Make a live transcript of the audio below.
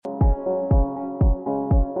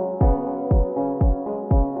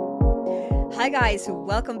Hi, guys.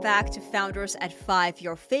 Welcome back to Founders at 5,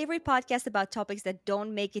 your favorite podcast about topics that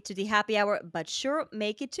don't make it to the happy hour, but sure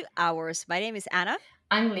make it to ours. My name is Anna,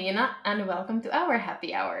 I'm Lena, and welcome to our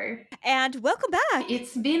happy hour. and welcome back.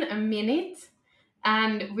 It's been a minute,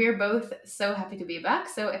 and we're both so happy to be back,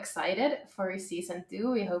 so excited for season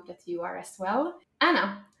 2. We hope that you are as well.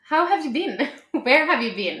 Anna, how have you been? Where have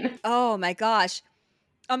you been? Oh my gosh.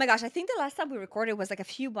 Oh my gosh. I think the last time we recorded was like a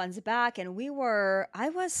few months back, and I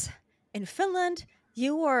was in Finland.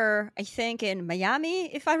 You were, I think, in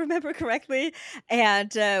Miami, if I remember correctly.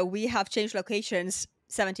 And we have changed locations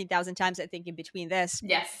 17,000 times, I think, in between this.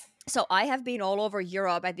 Yes. So I have been all over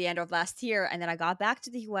Europe at the end of last year, and then I got back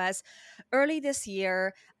to the US early this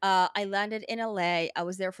year. I landed in LA. I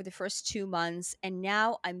was there for the first 2 months, and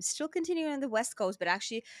now I'm still continuing on the West Coast, but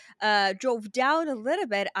actually drove down a little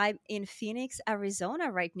bit. I'm in Phoenix,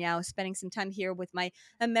 Arizona right now, spending some time here with my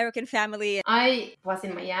American family. I was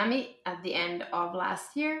in Miami at the end of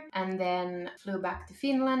last year and then flew back to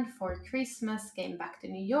Finland for Christmas, came back to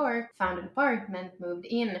New York, found an apartment, moved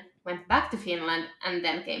in, went back to Finland, and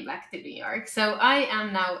then came back to New York. So I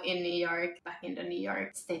am now in New York, back in the New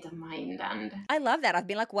York state of mind. And I love that. I've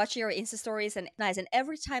been like watching your Insta stories and nice, and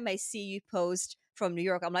every time I see you post from New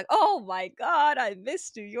York, I'm like, oh my God, I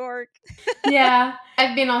miss New York. yeah,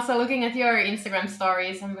 I've been also looking at your Instagram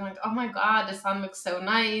stories and being like, oh my God, the sun looks so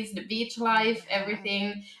nice, the beach life,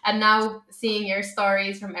 everything. And now seeing your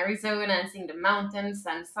stories from Arizona and seeing the mountains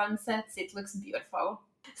and sunsets, it looks beautiful.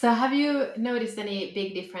 So have you noticed any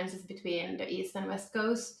big differences between the East and West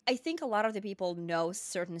Coast? I think a lot of the people know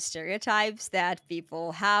certain stereotypes that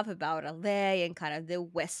people have about LA and kind of the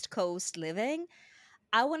West Coast living.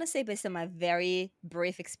 I want to say, based on my very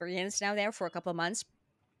brief experience now there for a couple of months,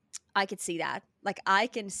 I could see that. Like, I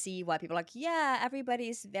can see why people are like, yeah,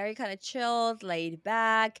 everybody's very kind of chilled, laid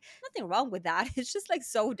back. Nothing wrong with that. It's just like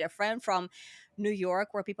so different from New York,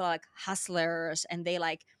 where people are like hustlers and they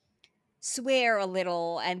like swear a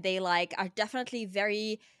little, and they like are definitely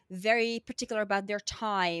very particular about their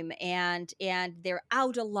time, and they're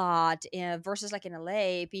out a lot, versus like in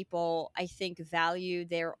LA, people I think value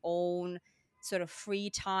their own sort of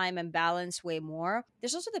free time and balance way more.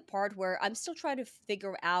 There's also the part where I'm still trying to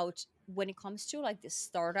figure out when it comes to like the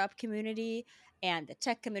startup community and the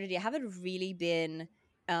tech community. I haven't really been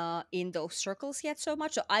in those circles yet so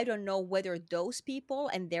much. So I don't know whether those people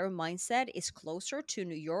and their mindset is closer to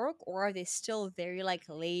New York, or are they still very like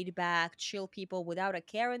laid back, chill people without a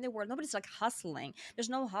care in the world. Nobody's like hustling. There's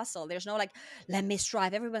no hustle. There's no like, let me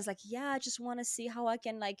strive. Everyone's like, yeah, I just want to see how I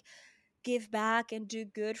can like give back and do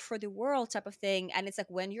good for the world type of thing. And it's like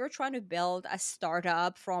when you're trying to build a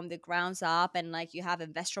startup from the grounds up and like you have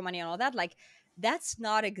investor money and all that, like that's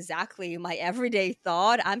not exactly my everyday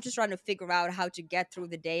thought. I'm just trying to figure out how to get through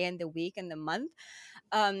the day and the week and the month.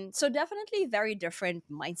 So definitely very different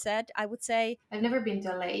mindset, I would say. I've never been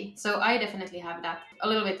to LA, so I definitely have that a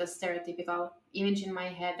little bit of stereotypical image in my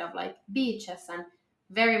head of like beaches and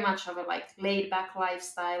very much of a like laid back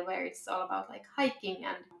lifestyle where it's all about like hiking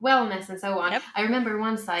and wellness and so on. Yep. I remember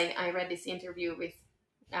once I read this interview with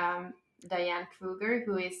Diane Kruger,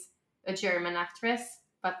 who is a German actress,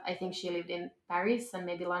 but I think she lived in Paris and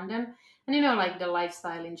maybe London. And you know, like the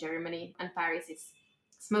lifestyle in Germany and Paris is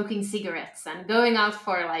smoking cigarettes and going out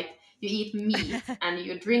for like you eat meat and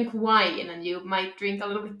you drink wine and you might drink a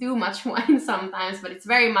little bit too much wine sometimes, but it's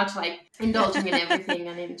very much like indulging in everything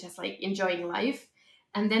and in just like enjoying life.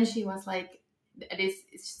 And then she was like, this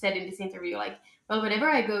said in this interview, like, well, whenever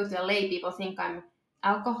I go to LA, people think I'm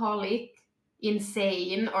alcoholic,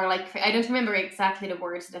 insane, or like I don't remember exactly the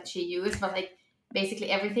words that she used, but like basically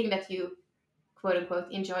everything that you quote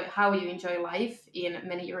unquote enjoy, how you enjoy life in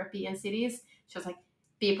many European cities. She was like,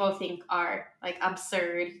 people think are like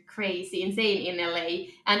absurd, crazy, insane in LA.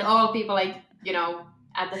 And all people like, you know,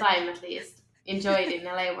 at the time at least, enjoyed in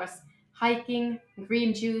LA was hiking,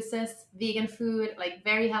 green juices, vegan food, like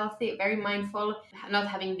very healthy, very mindful. Not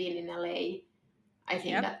having been in LA, I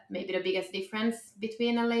think Yep. that maybe the biggest difference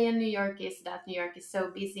between LA and New York is that New York is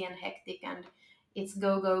so busy and hectic and it's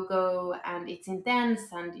go, go, go and it's intense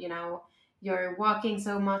and, you know, you're walking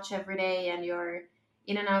so much every day and you're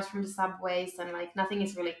in and out from the subways and like nothing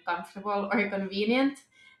is really comfortable or convenient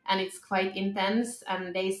and it's quite intense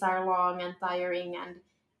and days are long and tiring and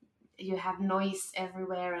you have noise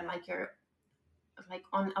everywhere and like you're like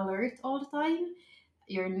on alert all the time.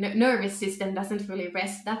 Your nervous system doesn't really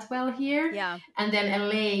rest that well here. Yeah. And then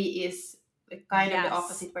LA is kind of the Yes.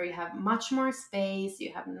 opposite, where you have much more space,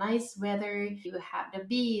 you have nice weather, you have the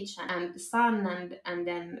beach and the sun and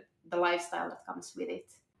then the lifestyle that comes with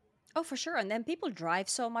it. Oh, for sure. And then people drive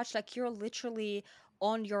so much, like you're literally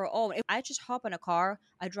on your own. If I just hop in a car,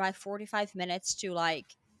 I drive 45 minutes to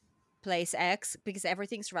like place X because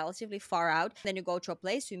everything's relatively far out. Then you go to a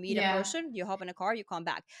place, you meet a Yeah, person, you hop in a car, you come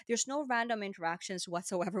back. There's no random interactions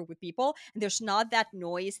whatsoever with people. And there's not that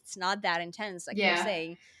noise. It's not that intense, like you're yeah.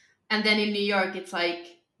 saying. And then in New York, it's like,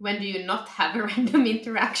 when do you not have a random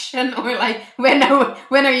interaction, or like when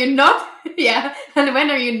are you not yeah, and when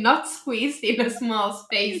are you not squeezed in a small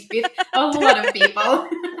space with a lot of people?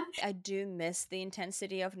 I do miss the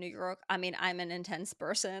intensity of New York. I mean, I'm an intense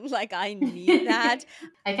person. Like, I need that.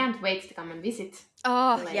 I can't wait to come and visit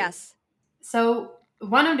Oh, LA. yes. So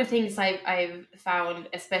one of the things I've found,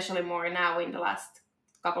 especially more now in the last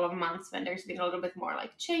couple of months, when there's been a little bit more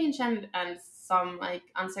like change and some like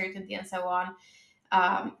uncertainty and so on,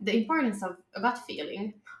 the importance of a gut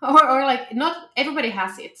feeling, or like, not everybody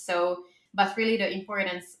has it, so, but really the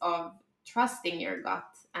importance of trusting your gut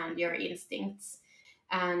and your instincts.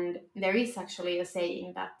 And there is actually a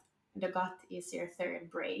saying that the gut is your third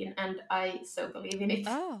brain, and I so believe in it.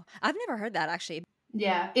 Oh, I've never heard that actually.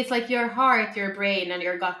 Yeah, it's like your heart, your brain, and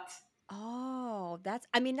your gut. Oh,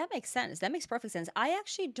 I mean, that makes sense. That makes perfect sense. I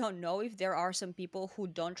actually don't know if there are some people who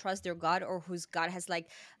don't trust their gut or whose gut has like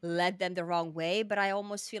led them the wrong way, but I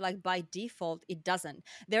almost feel like by default it doesn't.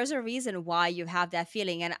 There's a reason why you have that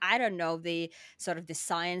feeling, and I don't know the sort of the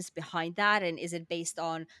science behind that. And is it based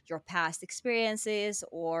on your past experiences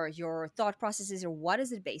or your thought processes, or what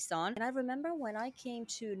is it based on? And I remember when I came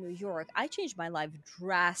to New York, I changed my life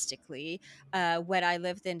drastically when I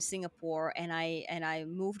lived in Singapore, and I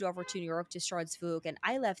moved over to New York to start Zvuk, and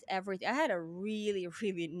I left everything. I had a really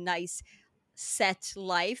really nice set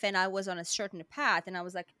life, and I was on a certain path, and I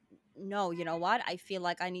was like, no, you know what? I feel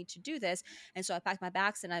like I need to do this, and so I packed my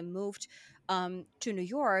bags and I moved to New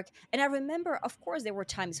York. And I remember, of course, there were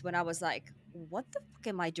times when I was like, what the fuck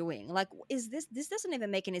am I doing? Like, is this doesn't even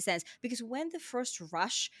make any sense? Because when the first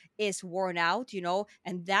rush is worn out,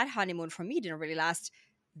 and that honeymoon for me didn't really last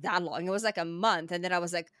that long. It was like a month. And then I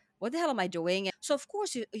was like, what the hell am I doing? So, of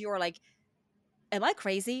course, you're like, am I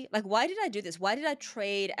crazy? Like, why did I do this? Why did I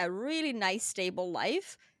trade a really nice, stable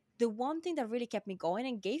life? The one thing that really kept me going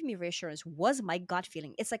and gave me reassurance was my gut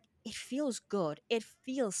feeling. It's like, it feels good. It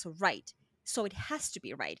feels right. So it has to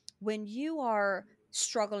be right. When you are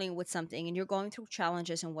struggling with something and you're going through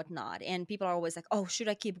challenges and whatnot, and people are always like, oh, should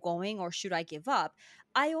I keep going or should I give up?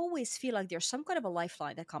 I always feel like there's some kind of a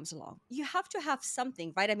lifeline that comes along. You have to have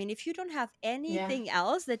something, right? I mean, if you don't have Yeah. anything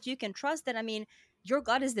else that you can trust, then I mean, your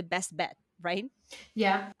gut is the best bet, right?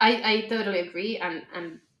 Yeah, I totally agree,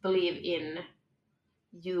 and believe in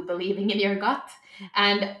you believing in your gut.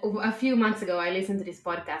 And a few months ago, I listened to this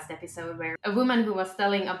podcast episode where a woman who was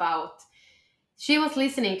telling about, she was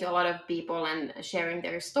listening to a lot of people and sharing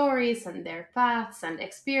their stories and their paths and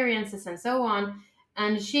experiences and so on.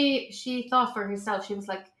 And she thought for herself, she was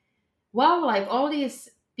like, wow, like all these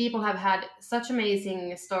people have had such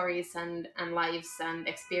amazing stories and lives and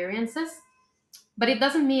experiences, but it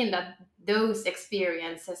doesn't mean that those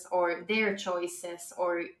experiences or their choices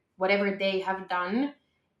or whatever they have done,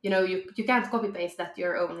 you can't copy paste that to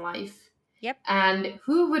your own life. Yep. And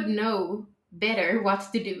who would know better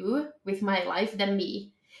what to do with my life than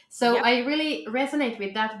me? So Yep. I really resonate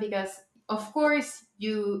with that, because of course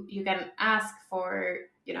you can ask for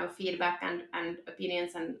feedback and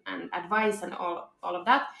opinions and advice and all of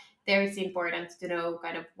that. There it's important to know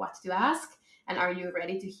kind of what to ask, and are you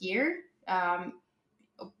ready to hear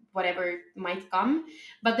whatever might come.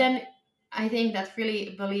 But then I think that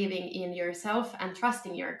really believing in yourself and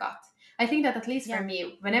trusting your gut. I think that, at least for Yeah.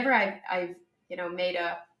 me, whenever I've made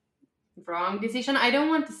a wrong decision, I don't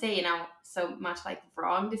want to say now so much like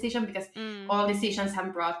wrong decision, because Mm. all decisions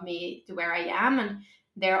have brought me to where I am, and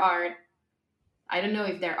there are, I don't know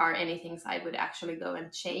if there are any things I would actually go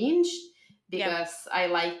and change, Yep. because I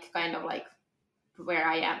like kind of like where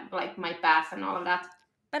I am, like my path and all of that.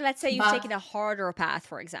 But let's say you've But taken a harder path,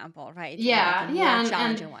 for example, right? Or like a yeah, more yeah, and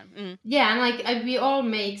challenging one. Mm. yeah, and like we all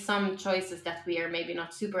make some choices that we are maybe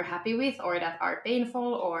not super happy with, or that are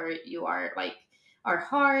painful, or you are like are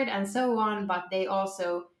hard and so on, but they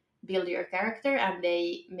also build your character and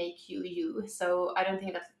they make you you. So I don't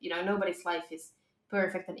think that nobody's life is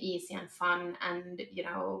perfect and easy and fun and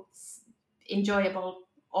enjoyable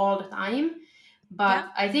all the time. Yeah.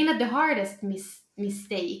 But I think that the hardest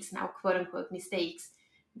mistakes, now quote unquote mistakes,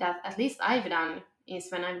 that at least I've done, is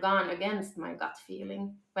when I've gone against my gut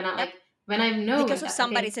feeling. When I Yep. like when I've known Because of that,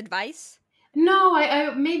 somebody's okay, advice. no,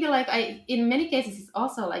 I maybe like I in many cases it's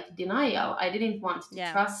also like denial. I didn't want to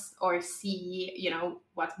Yeah. trust or see,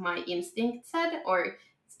 what my instinct said, or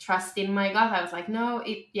trust in my gut. I was like, no,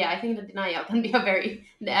 I think the denial can be a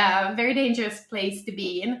very dangerous place to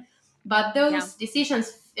be in. But Yeah. those decisions,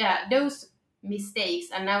 those mistakes,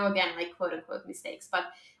 and now again, like quote unquote mistakes, but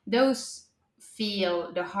those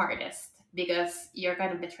feel the hardest because you're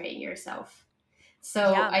kind of betraying yourself. So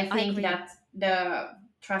Yeah, I I think agree. that the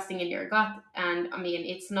trusting in your gut, and I mean,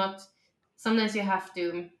 it's not, sometimes you have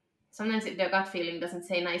to, sometimes if the gut feeling doesn't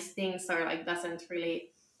say nice things or like doesn't really,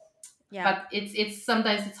 Yeah. but it's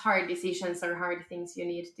sometimes it's hard decisions or hard things you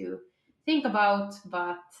need to think about,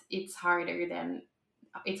 but it's harder than,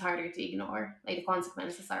 it's harder to ignore. Like the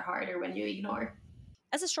consequences are harder when you ignore.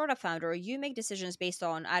 As a startup founder, you make decisions based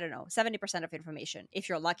on, I don't know, 70% of information, if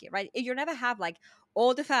you're lucky, right? You never have like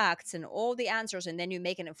all the facts and all the answers, and then you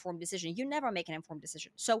make an informed decision. You never make an informed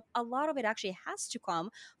decision. So a lot of it actually has to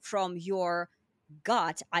come from your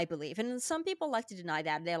gut, I believe. And some people like to deny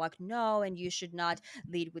that. They're like, no, and you should not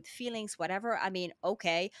lead with feelings, whatever. I mean,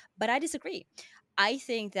 okay, but I disagree. I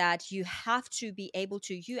think that you have to be able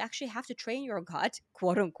to, you actually have to train your gut,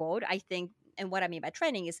 quote unquote. I think, and what I mean by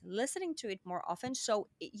training is listening to it more often so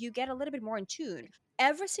you get a little bit more in tune.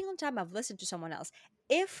 Every single time I've listened to someone else,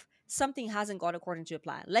 if something hasn't gone according to a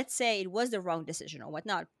plan, let's say it was the wrong decision or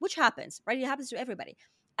whatnot, which happens, right? It happens to everybody.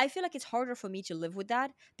 I feel like it's harder for me to live with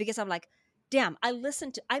that because I'm like, damn, I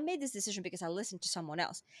made this decision because I listened to someone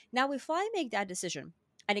else. Now, if I make that decision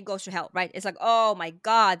and it goes to hell, right? It's like, oh my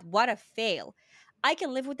God, what a fail. I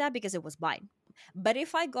can live with that because it was mine. But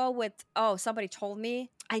if I go with, oh, somebody told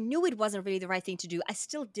me, I knew it wasn't really the right thing to do. I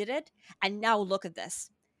still did it. And now look at this.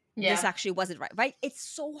 This Yeah. actually wasn't right, right? It's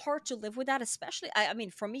so hard to live with that, especially, I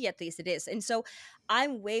mean, for me at least it is. And so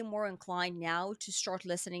I'm way more inclined now to start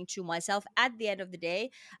listening to myself. At the end of the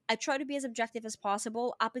day, I try to be as objective as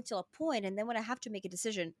possible up until a point, and then when I have to make a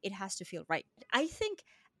decision, it has to feel right. I think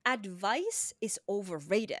advice is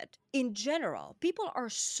overrated in general. People are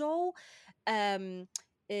so um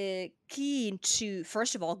keen to,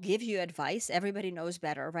 first of all, give you advice. Everybody knows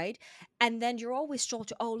better, right? And then you're always told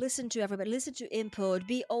to, oh, listen to everybody, listen to input,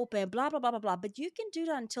 be open, blah blah blah blah blah. But you can do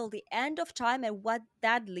that until the end of time, and what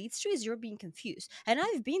that leads to is you're being confused. And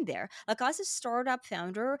I've been there, like as a startup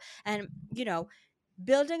founder, and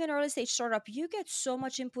building an early stage startup, you get so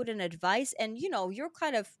much input and advice, and you're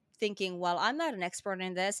kind of thinking, well, I'm not an expert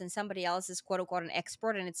in this, and somebody else is quote unquote an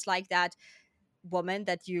expert. And it's like that woman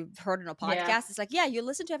that you've heard on a Yeah. podcast. It's like, yeah, you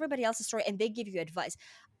listen to everybody else's story and they give you advice.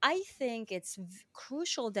 I think it's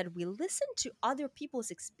crucial that we listen to other people's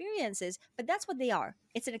experiences, but that's what they are.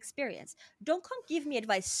 It's an experience. Don't come give me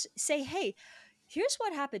advice. Say, hey, here's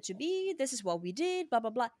what happened to me. This is what we did, blah, blah,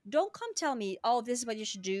 blah. Don't come tell me, oh, this is what you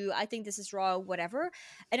should do. I think this is wrong, whatever.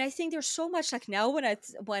 And I think there's so much, like now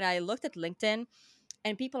when I looked at LinkedIn,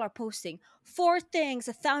 and people are posting 4 things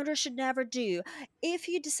a founder should never do. If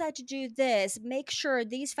you decide to do this, make sure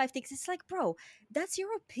these 5 things. It's like, bro, that's your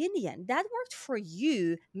opinion. That worked for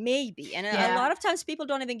you, maybe. And a Yeah. lot of times people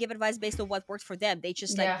don't even give advice based on what worked for them. They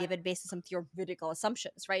just like Yeah. give it based on some theoretical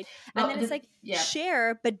assumptions, right? And Well, then it's like, yeah.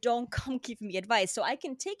 share, but don't come give me advice. So I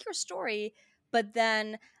can take your story, but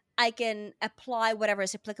then I can apply whatever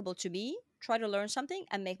is applicable to me, try to learn something,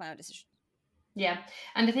 and make my own decision. Yeah,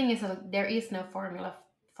 and the thing is, there is no formula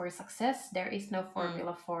for success. There is no Mm.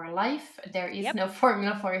 formula for life. There is Yep. no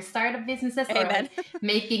formula for startup businesses or Amen. like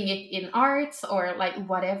making it in arts or like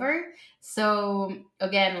whatever. So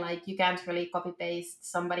again, like you can't really copy paste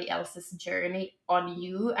somebody else's journey on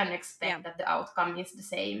you and Yeah. expect that the outcome is the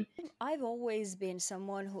same. I've always been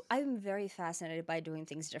someone who I'm very fascinated by doing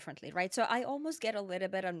things differently, right? So I almost get a little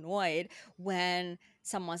bit annoyed when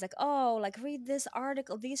someone's like, "Oh, like read this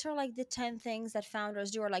article. These are like the 10 things that founders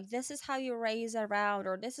do, or like this is how you raise a round,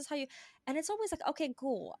 or this is how you." And it's always like, "Okay,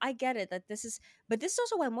 cool. I get it that this is, but this is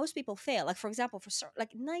also why most people fail. Like for example,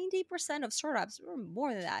 like 90% of startups or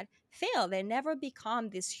more than that fail. They never become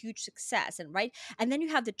this huge success, and right? And then you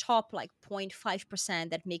have the top like 0.5%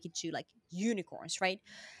 that make it to like unicorns, right?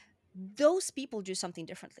 Those people do something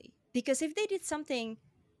differently, because if they did something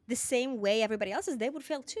the same way everybody else is, they would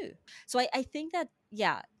fail too. So I think that,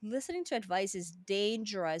 yeah, listening to advice is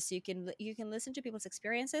dangerous. You can listen to people's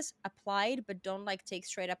experiences, apply it, but don't like take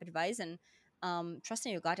straight up advice. And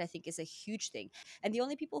trusting your gut, I think, is a huge thing. And the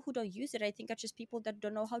only people who don't use it, I think, are just people that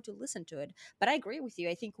don't know how to listen to it. But I agree with you.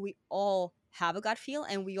 I think we all have a gut feel,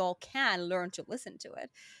 and we all can learn to listen to it.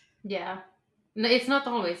 Yeah, no, it's not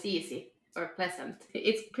always easy or pleasant.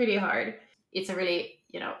 It's pretty hard. It's a really,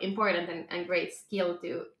 important and great skill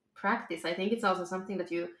to practice. I think it's also something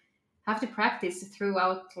that you have to practice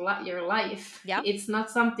throughout your life. Yeah. It's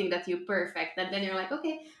not something that you perfect and then you're like,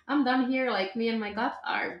 okay, I'm done here. Like me and my gut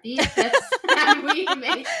are BFFs and we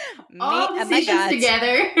make Me all and my decisions gut.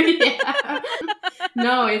 together. Yeah.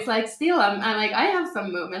 No, it's like still I'm like I have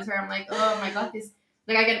some moments where I'm like, oh my god, this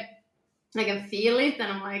like I can feel it,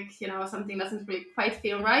 and I'm like, something doesn't really quite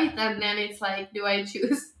feel right, and then it's like, do I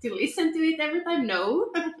choose to listen to it every time?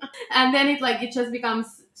 No. And then it just becomes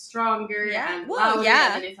stronger Yeah. and Well, louder, and yeah.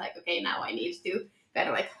 then it's like, okay, now I need to kind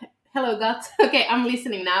of like, hello gut, okay, I'm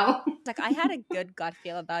listening now. Like I had a good gut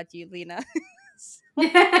feel about you, Lena.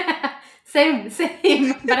 Same,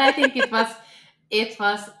 but I think it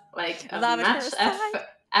was like a Love at match first sight.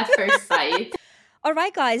 at first sight. All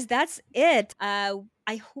right, guys, that's it.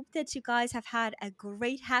 I hope that you guys have had a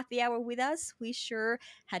great happy hour with us. We sure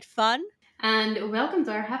had fun. And welcome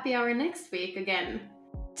to our happy hour next week again.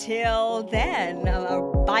 Till then, our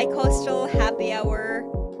bi-coastal happy hour.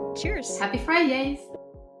 Cheers. Happy Fridays.